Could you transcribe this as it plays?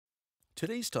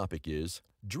Today's topic is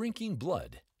drinking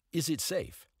blood. Is it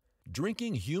safe?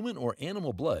 Drinking human or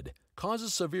animal blood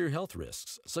causes severe health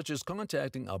risks, such as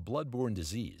contacting a blood-borne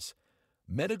disease.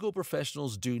 Medical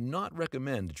professionals do not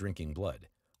recommend drinking blood.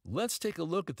 Let's take a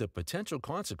look at the potential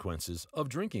consequences of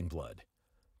drinking blood.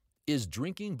 Is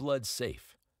drinking blood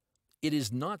safe? It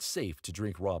is not safe to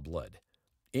drink raw blood.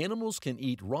 Animals can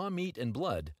eat raw meat and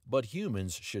blood, but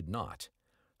humans should not.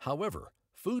 However,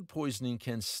 food poisoning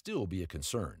can still be a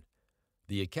concern.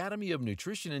 The Academy of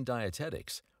Nutrition and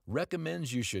Dietetics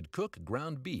recommends you should cook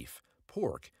ground beef,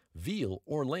 pork, veal,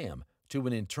 or lamb to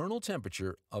an internal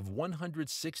temperature of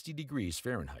 160 degrees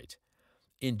Fahrenheit.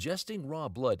 Ingesting raw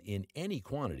blood in any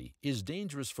quantity is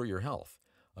dangerous for your health,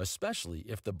 especially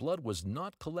if the blood was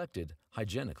not collected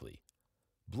hygienically.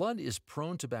 Blood is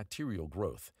prone to bacterial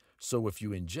growth, so if you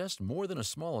ingest more than a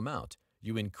small amount,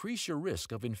 you increase your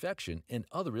risk of infection and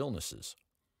other illnesses.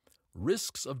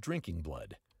 Risks of drinking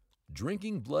blood.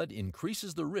 Drinking blood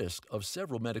increases the risk of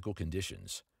several medical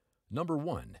conditions. Number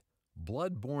 1.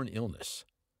 Blood-borne illness.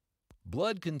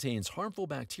 Blood contains harmful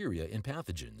bacteria and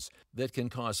pathogens that can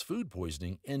cause food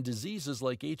poisoning and diseases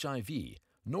like HIV,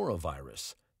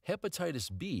 norovirus, hepatitis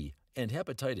B, and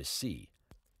hepatitis C.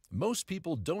 Most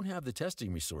people don't have the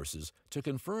testing resources to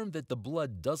confirm that the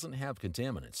blood doesn't have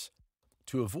contaminants.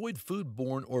 To avoid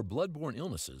foodborne or blood-borne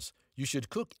illnesses, you should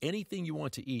cook anything you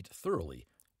want to eat thoroughly,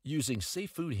 using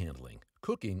safe food handling,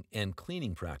 cooking, and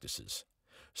cleaning practices.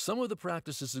 Some of the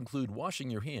practices include washing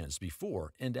your hands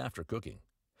before and after cooking,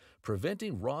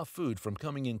 preventing raw food from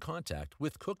coming in contact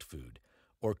with cooked food,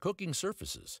 or cooking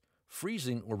surfaces,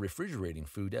 freezing or refrigerating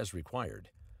food as required,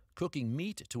 cooking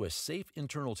meat to a safe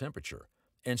internal temperature,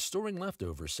 and storing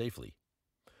leftovers safely.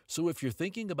 So if you're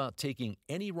thinking about taking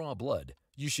any raw blood,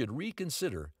 you should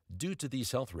reconsider due to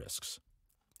these health risks.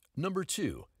 Number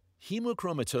 2.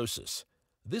 Hemochromatosis.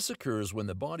 This occurs when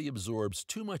the body absorbs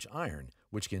too much iron,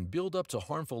 which can build up to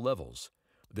harmful levels.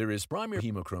 There is primary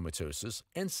hemochromatosis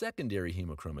and secondary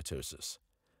hemochromatosis.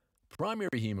 Primary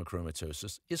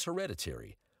hemochromatosis is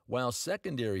hereditary, while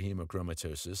secondary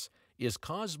hemochromatosis is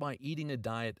caused by eating a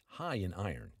diet high in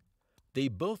iron. They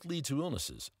both lead to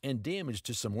illnesses and damage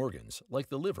to some organs like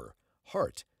the liver,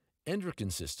 heart, endocrine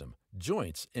system,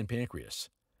 joints, and pancreas.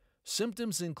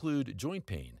 Symptoms include joint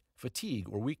pain, fatigue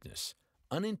or weakness,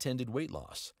 unintended weight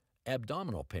loss,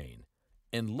 abdominal pain,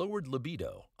 and lowered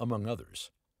libido, among others.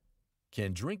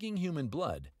 Can drinking human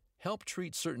blood help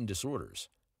treat certain disorders?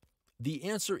 The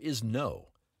answer is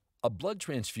no. A blood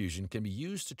transfusion can be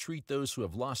used to treat those who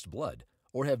have lost blood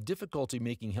or have difficulty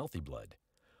making healthy blood.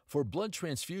 For blood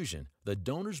transfusion, the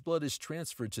donor's blood is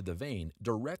transferred to the vein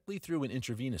directly through an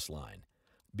intravenous line.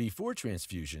 Before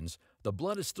transfusions, the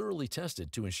blood is thoroughly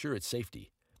tested to ensure its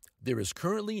safety. There is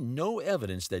currently no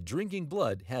evidence that drinking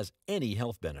blood has any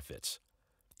health benefits.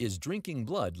 Is drinking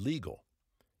blood legal?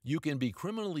 You can be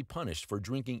criminally punished for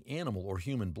drinking animal or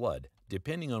human blood,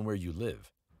 depending on where you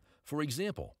live. For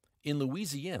example, in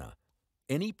Louisiana,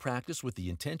 any practice with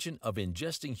the intention of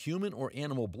ingesting human or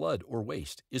animal blood or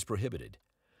waste is prohibited.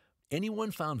 Anyone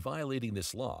found violating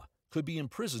this law could be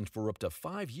imprisoned for up to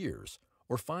 5 years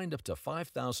or fined up to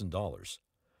 $5,000.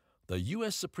 The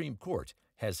U.S. Supreme Court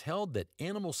has held that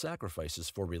animal sacrifices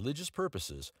for religious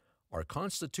purposes are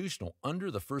constitutional under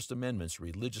the First Amendment's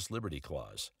Religious Liberty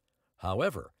Clause.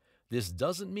 However, this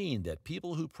doesn't mean that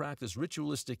people who practice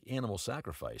ritualistic animal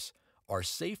sacrifice are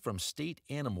safe from state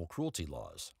animal cruelty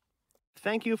laws.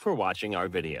 Thank you for watching our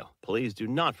video. Please do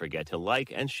not forget to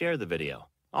like and share the video.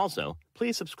 Also,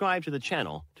 please subscribe to the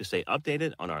channel to stay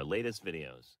updated on our latest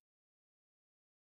videos.